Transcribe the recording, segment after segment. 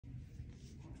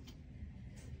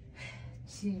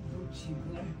What is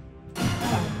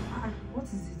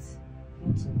it?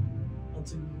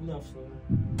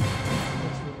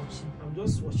 I'm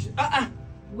just watching.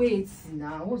 Wait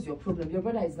now, what's your problem? Your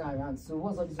brother is not around, so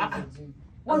what's all this doing?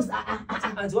 What's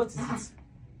And what is it?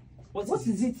 What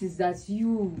is it is that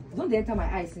you don't enter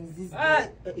my eyes since this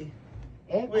day.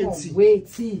 Wait.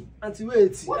 Auntie,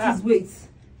 wait. What is wait?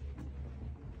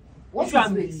 What is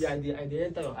wait? I dey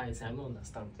enter your eyes. I don't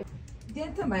understand. They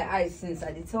enter my eyes since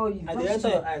I did tell you. I dey enter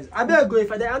your eyes. I better go.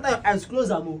 If I dey enter your eyes, close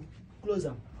them. Close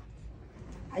them.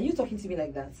 Are you talking to me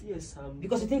like that? Yes,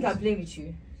 because you think I'm playing with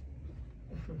you?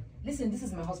 Listen, this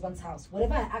is my husband's house.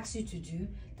 Whatever I ask you to do,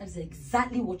 that is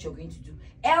exactly what you're going to do.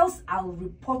 Else, I'll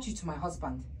report you to my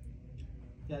husband.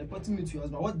 You're reporting me to your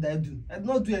husband. What did I do? I did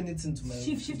not do anything to my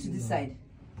husband. Shift to this side.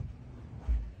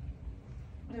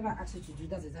 Whatever I ask you to do,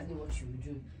 that's exactly what you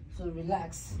will do. So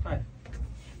relax. Hi.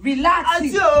 Relax.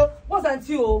 Auntie. What's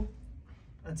auntie?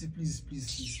 Auntie, please.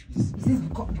 Is this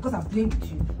because I'm playing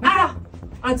with you?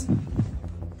 Auntie.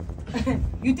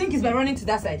 You think it's by running to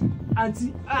that side?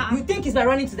 Auntie. You think it's by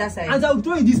running to that side? Auntie, I'll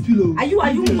throw you this pillow. Are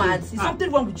you mad? Is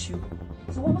something wrong with you?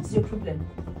 So what's your problem?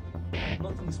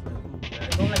 Nothing is my problem. I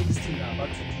don't like this thing I'm about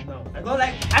to do now.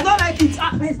 I don't like it.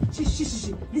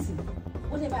 Shh. Listen.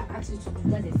 Whatever I ask you to do,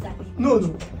 that's exactly No.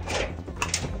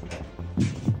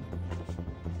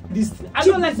 This thing. I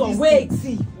don't like this. Wait.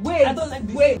 I don't like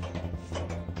this. Wait.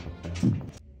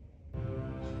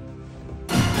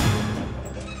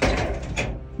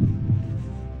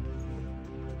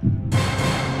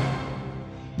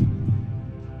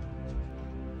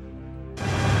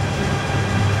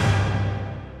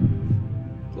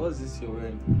 What's this you're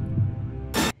wearing?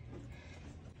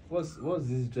 What's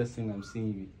this dressing I'm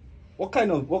seeing you? What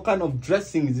kind of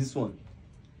dressing is this one?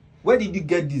 Where did you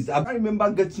get this? I can't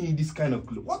remember getting you this kind of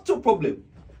clothes. What's your problem?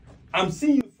 I'm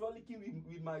seeing you frolicking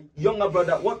with my younger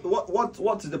brother.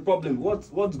 What's the problem?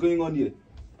 What's going on here?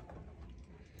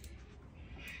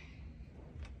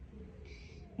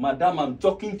 Madam, I'm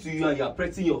talking to you and you're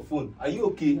pressing your phone. Are you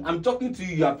okay? I'm talking to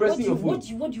you, you're pressing your phone. What do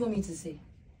you want me to say?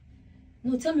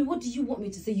 No, tell me, what do you want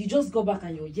me to say? You just go back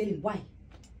and you're yelling. Why?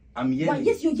 I'm yelling. Why?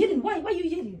 Yes, you're yelling. Why? Why are you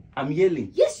yelling? I'm yelling.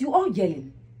 Yes, you are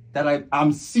yelling. That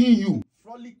I'm seeing you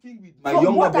frolicking with my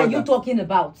younger brother. What are you talking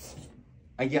about?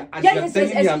 And yes,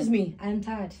 excuse me. I'm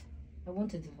tired. I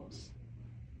want a divorce.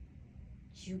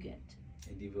 You get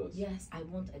a divorce? Yes, I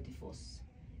want a divorce.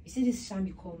 You see this sham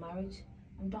you call marriage?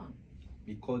 I'm done.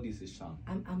 You call this a sham?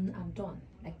 I'm done.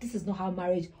 Like, this is not how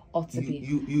marriage ought to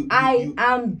be. I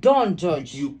am done,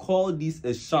 George. You call this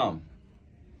a sham?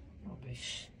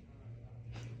 Rubbish.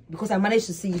 Because I managed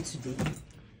to see you today.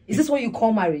 Is this what you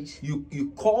call marriage?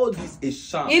 You call this a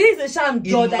sham? It is a sham,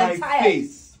 George. I'm tired.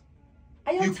 Face.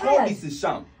 I am you tired. Call this a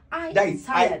sham? I'm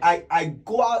tired. I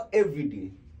go out every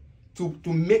day to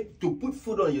put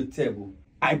food on your table.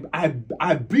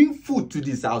 I bring food to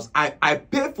this house. I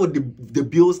pay for the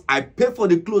bills. I pay for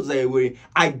the clothes that you're wearing.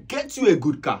 I get you a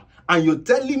good car. And you're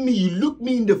telling me, you look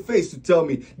me in the face to tell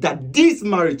me that this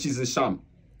marriage is a sham.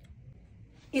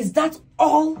 Is that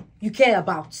all you care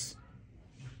about?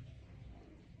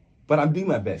 But I'm doing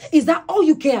my best. Is that all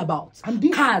you care about? I'm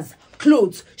doing cars,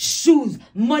 clothes, shoes,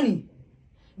 money.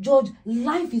 George,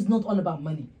 life is not all about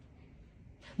money.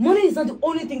 Money is not the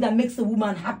only thing that makes a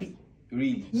woman happy.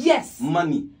 Really? Yes.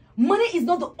 Money. Money is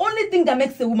not the only thing that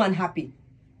makes a woman happy.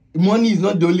 Money is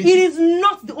not the only thing. It is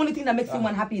not the only thing that makes a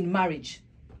woman happy in marriage.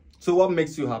 So what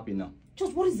makes you happy now?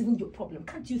 George, what is even your problem?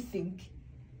 Can't you think?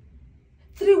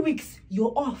 3 weeks,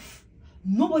 you're off.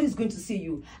 Nobody's going to see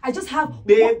you. I just have...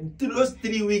 Babe, those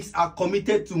 3 weeks are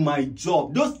committed to my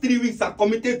job. Those 3 weeks are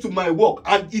committed to my work.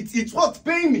 And it's what's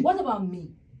paying me. What about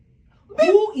me?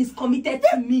 Babe, who is committed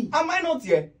to me? Am I not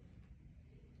here?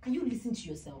 Can you listen to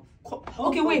yourself?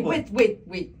 Okay, wait.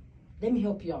 Let me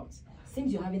help you out.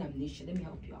 Since you're having amnesia, let me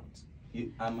help you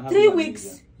out. 3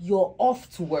 weeks, you're off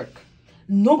to work.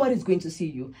 Nobody's going to see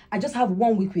you. I just have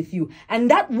 1 week with you. And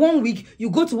that 1 week, you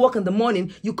go to work in the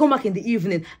morning, you come back in the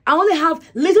evening. I only have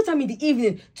little time in the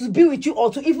evening to be with you or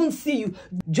to even see you.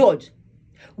 George,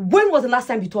 when was the last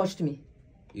time you touched me?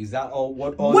 Is that all?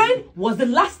 When was the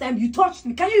last time you touched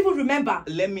me? Can you even remember?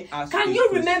 Let me ask you a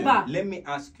question. Remember? Let me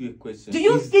ask you a question. Do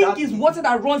you think it's water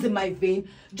that runs in my vein?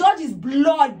 George, is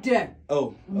blood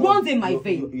runs in my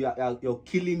vein. You're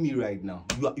killing me right now.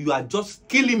 You are just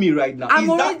killing me right now. I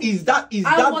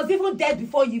was even dead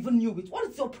before you even knew it. What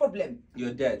is your problem?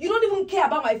 You're dead. You don't even care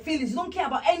about my feelings. You don't care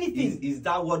about anything. Is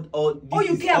that what all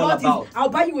you care about? Is I'll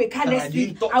buy you a car next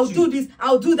week. I'll do this.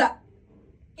 I'll do that.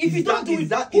 If you don't do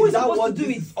it, who is supposed to do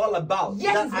it? Is all about?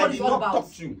 Yes, it's what it's all about.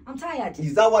 Talk to you. I'm tired.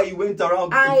 Is that why you went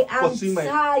around? I am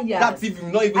tired. That's if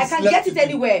you've not even I can get it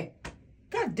anywhere.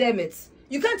 God damn it.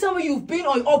 You can't tell me you've been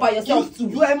all by yourself too.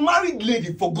 You are a married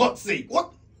lady, for God's sake.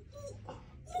 What?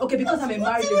 Okay, because I'm a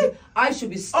married lady, I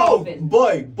should be starving.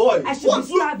 Oh, boy. I should be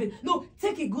starving. No,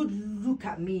 take a good look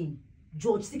at me.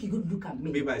 George, take a good look at me.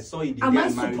 Babe, I saw you. Am I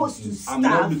supposed to starve? I'm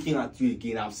not looking at you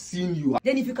again. I've seen you.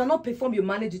 Then if you cannot perform your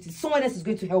managed duties, someone else is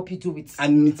going to help you do it.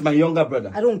 And it's my younger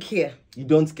brother. I don't care. You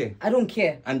don't care? I don't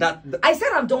care. And that... I said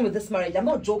I'm done with this marriage. I'm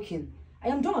not joking. I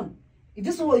am done. If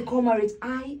this is what you call marriage,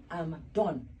 I am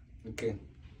done. Okay.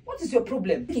 What is your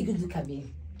problem? Take a good look at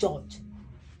me, George.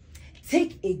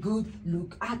 Take a good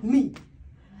look at me.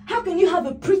 How can you have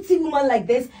a pretty woman like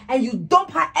this and you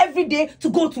dump her every day to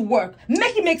go to work?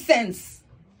 Make it make sense.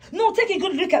 No, take a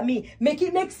good look at me. Make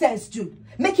it make sense, Jude.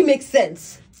 Make it make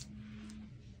sense.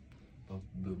 But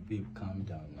babe, calm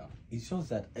down now. It's just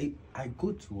that I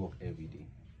go to work every day.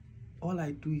 All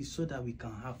I do is so that we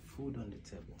can have food on the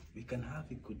table. We can have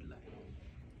a good life.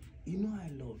 You know I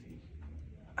love you.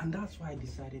 And that's why I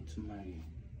decided to marry you.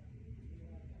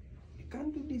 You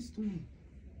can't do this to me.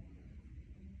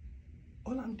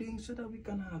 All I'm doing so that we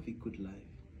can have a good life.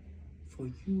 For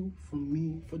you, for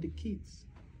me, for the kids.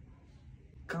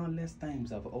 Countless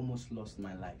times I've almost lost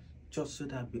my life. Just so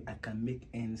that I can make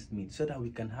ends meet. So that we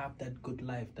can have that good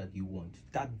life that you want.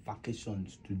 That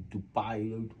vacations to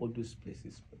Dubai, all those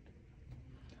places.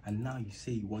 And now you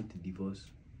say you want a divorce.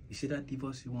 You see that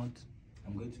divorce you want?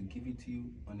 I'm going to give it to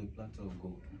you on a platter of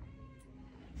gold.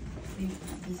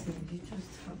 Listen, you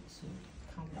just have to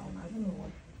calm down. I don't know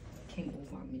what came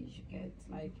over me. You get,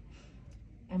 like,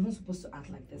 I'm not supposed to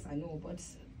act like this, I know, but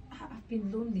I've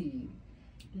been lonely.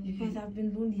 Because I've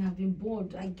been lonely, I've been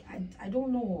bored. I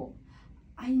don't know.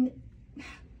 I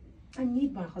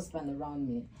need my husband around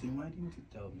me. Then why didn't you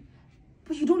tell me?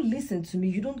 But you don't listen to me.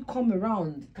 You don't come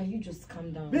around. Can you just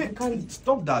calm down? Babe,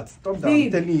 stop that. Stop that.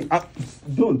 I'm telling you.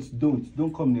 Don't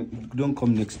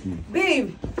come next to me.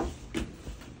 Babe. God.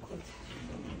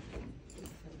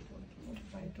 What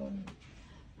have I done?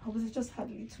 I was just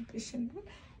hardly too patient.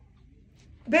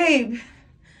 Babe.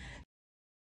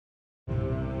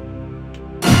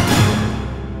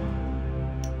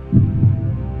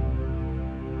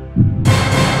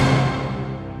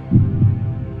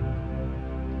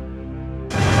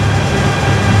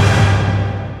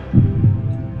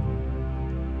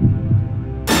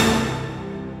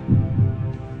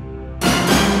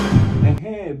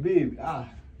 Hey babe,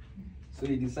 so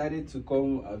you decided to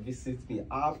come visit me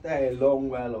after a long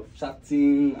while of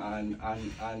chatting and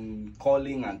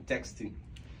calling and texting.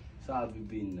 So how have you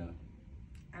been now?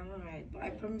 I'm alright, but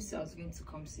I promised you I was going to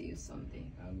come see you someday.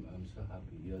 I'm so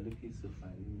happy. You're looking so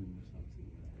fine. Let me do something.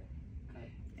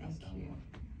 Okay, thank you.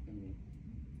 Let me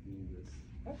do this.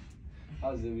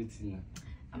 How's everything now?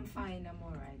 I'm fine, I'm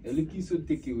alright. You're looking so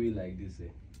take away like this,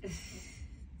 eh?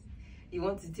 You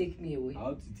want to take me away? I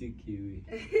want to take you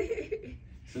away.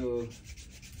 So,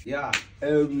 yeah,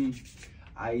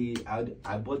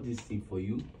 I bought this thing for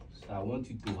you. So I want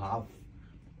you to have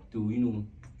to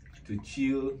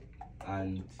chill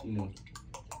and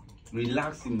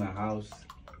relax in my house.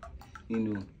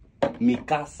 Mi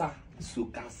casa, su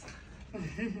casa.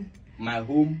 My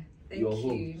home, your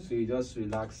home. So you just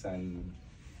relax and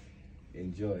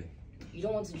enjoy. You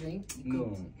don't want to drink?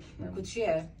 No. You could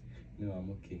share. No, I'm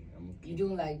okay. You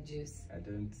don't like juice? I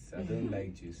don't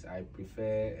like juice. I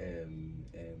prefer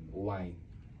wine.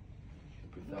 I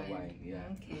prefer wine.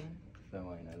 Yeah. Okay. I prefer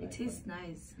wine. I like it tastes wine.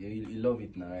 nice. Yeah, you love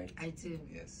it now, right? I do.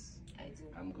 Yes. I do.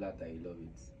 I'm glad that you love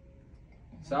it.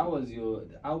 So how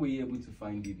were you able to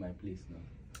find my place now?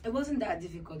 It wasn't that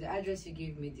difficult. The address you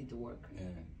gave me did the work.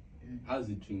 Yeah. How's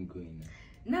the drink going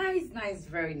now? Nice,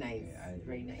 very nice. Yeah,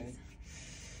 very nice.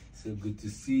 So good to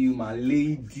see you, my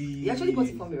lady. You actually bought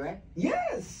it for me, right?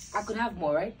 Yes. I could have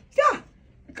more, right? Yeah.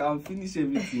 I can finish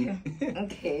everything.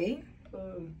 Okay.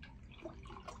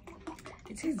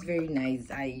 It tastes very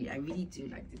nice. I really do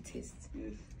like the taste.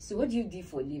 Yes. So what do you do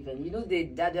for a living? You know,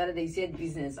 the other day you said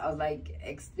business. I was like,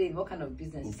 explain what kind of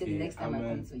business. You said the next time I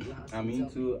come to your house.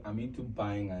 I'm into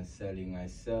buying and selling. I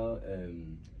sell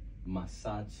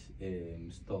massage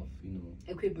stuff,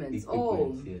 equipment. Yes.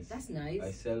 That's nice. I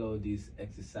sell all this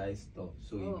exercise stuff,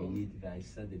 so if you need it, I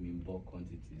sell them in bulk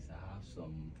quantities. I have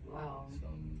some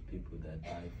people that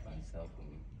buy and sell for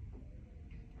me.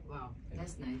 Wow,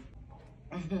 that's nice.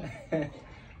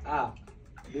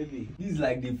 Baby, this is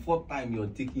like the 4th time you're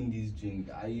taking this drink.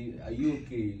 Are you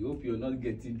okay? You hope you're not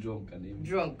getting drunk and everything.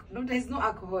 Drunk? No, there's no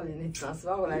alcohol in it, so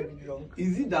why would I be drunk?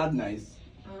 Is it that nice?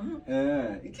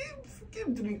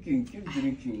 Keep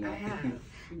drinking now.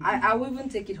 I will even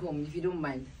take it home if you don't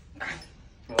mind.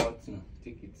 No,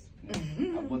 take it. I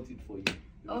bought it for you.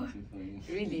 Oh,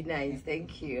 really nice.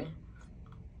 Thank you.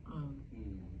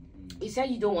 You said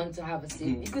you don't want to have a sip.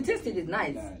 You could taste it. It's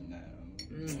nice. Nah.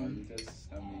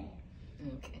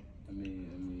 Okay.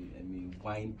 I'm a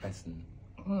wine person.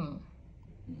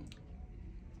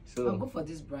 So I'll go for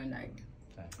this brand.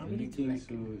 I'm really looking,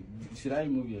 so should I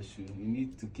remove your shoe? You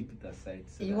need to keep it aside.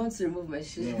 So you want to remove my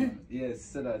shoe? No, yes,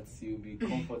 so that you'll be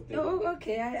comfortable. Oh,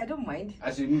 okay. I don't mind.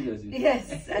 I should remove your shoe.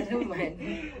 Yes, I don't mind.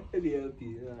 Let me help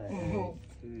you.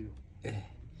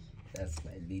 That's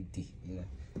my lady. You know,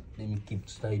 let me keep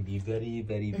so you be very,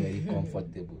 very, very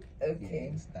comfortable. Okay. You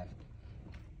understand?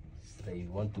 So that you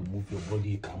want to move your body,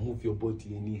 you can move your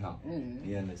body anyhow.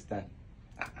 You understand?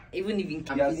 Even if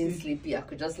I'm feeling sleepy, I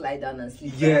could just lie down and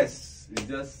sleep. Yes, you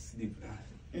just sleep.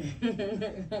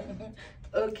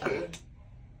 Okay.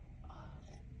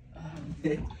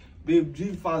 Babe,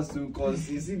 drink fast too, because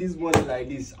you see this morning like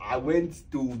this, I went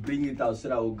to bring it out so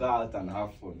that we'll go out and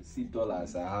have fun. See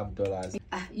dollars, I have dollars.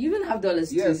 You even have dollars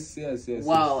too? Yes.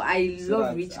 Wow, yes. I So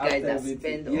love rich guys that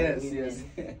spend on women. Yes.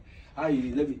 How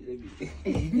you, let me.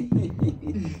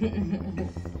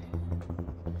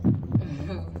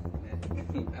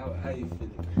 How you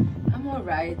feeling? I'm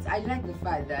alright. I like the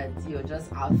fact that you're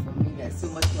just out for me. There's so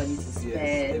much money to spend.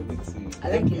 Yes, everything. I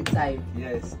like your time.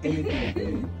 Yes,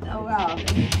 everything. Oh wow.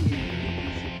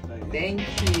 Thank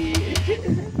you.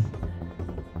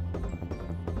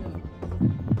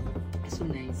 So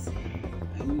nice.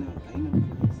 I know.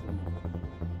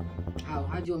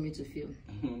 How do you want me to feel?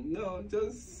 No,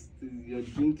 just you're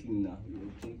drinking now. You're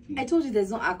drinking. I told you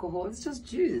there's no alcohol. It's just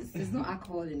juice. There's no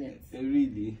alcohol in it.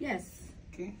 Really? Yes.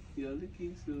 Okay, you're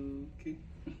looking so okay.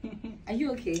 Are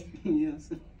you okay?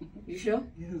 Yes. You sure?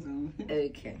 Yes, I'm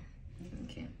okay.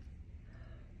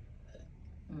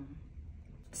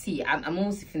 See, I'm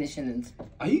almost finishing it.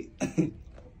 Are you?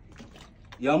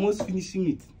 You're almost finishing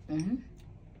it.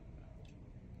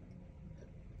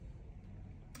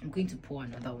 I'm going to pour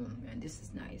another one, and this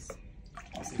is nice.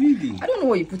 Really? I don't know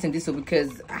what you put in this one,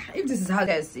 because if this is how it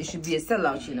is, it should be a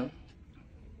sellout, you know.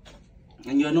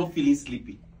 And you're not feeling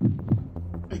sleepy.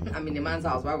 I'm in a man's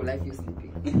house. Why would I feel sleepy?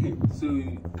 So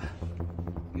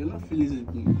you're not feeling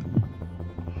sleepy.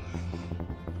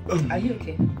 Are you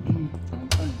okay? I'm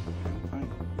fine.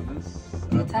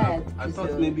 You're tired? I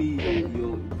thought maybe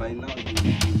you by now you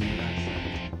relaxed.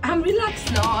 I'm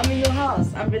relaxed now. I'm in your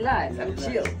house. I'm relaxed. I'm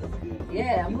chilled.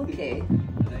 Yeah, I'm okay. I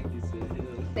like this.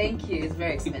 Thank you. It's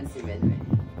very expensive anyway.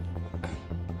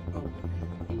 Oh,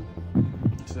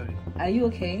 sorry. Are you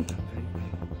okay?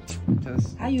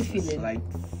 Just how you feeling? Like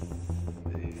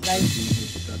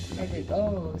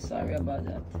oh, sorry about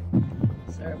that.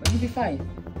 Sorry, but you'll be fine.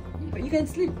 You can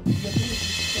sleep.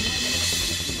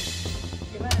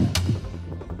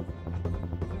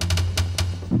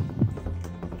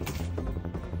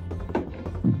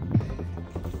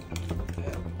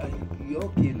 You're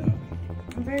okay now?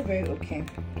 I'm very, very okay.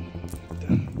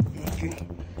 Okay.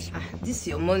 This is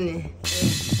your money.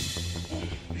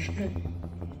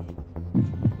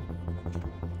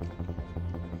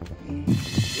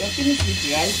 You're feeling sleepy,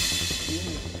 right?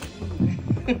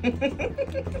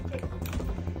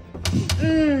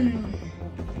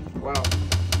 Wow.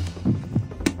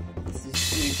 This is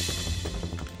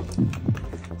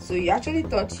good. So you actually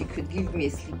thought you could give me a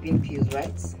sleeping pills,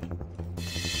 right? So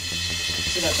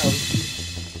that I would sleep.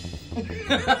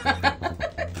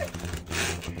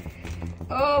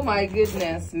 Oh my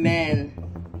goodness, man.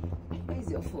 Where's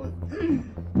your phone?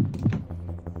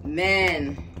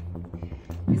 Man.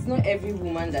 It's not every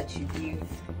woman that you give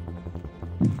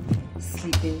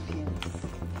sleeping pills.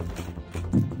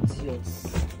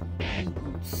 Idiots.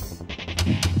 Idiots.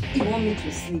 You want me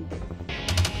to sleep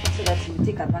so that you will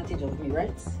take advantage of me,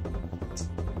 right?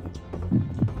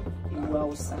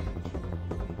 Wow, sir.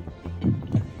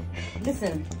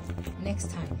 Listen,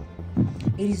 next time,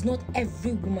 it is not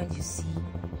every woman you see you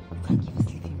can give a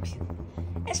sleeping pill.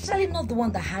 Especially not the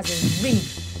one that has a ring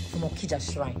from Okija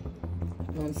Shrine.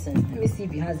 Nonsense. Let me see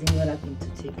if he has any other thing to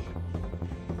take.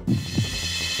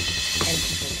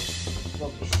 Empty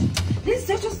rubbish. Let's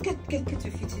just get your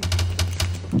feet in.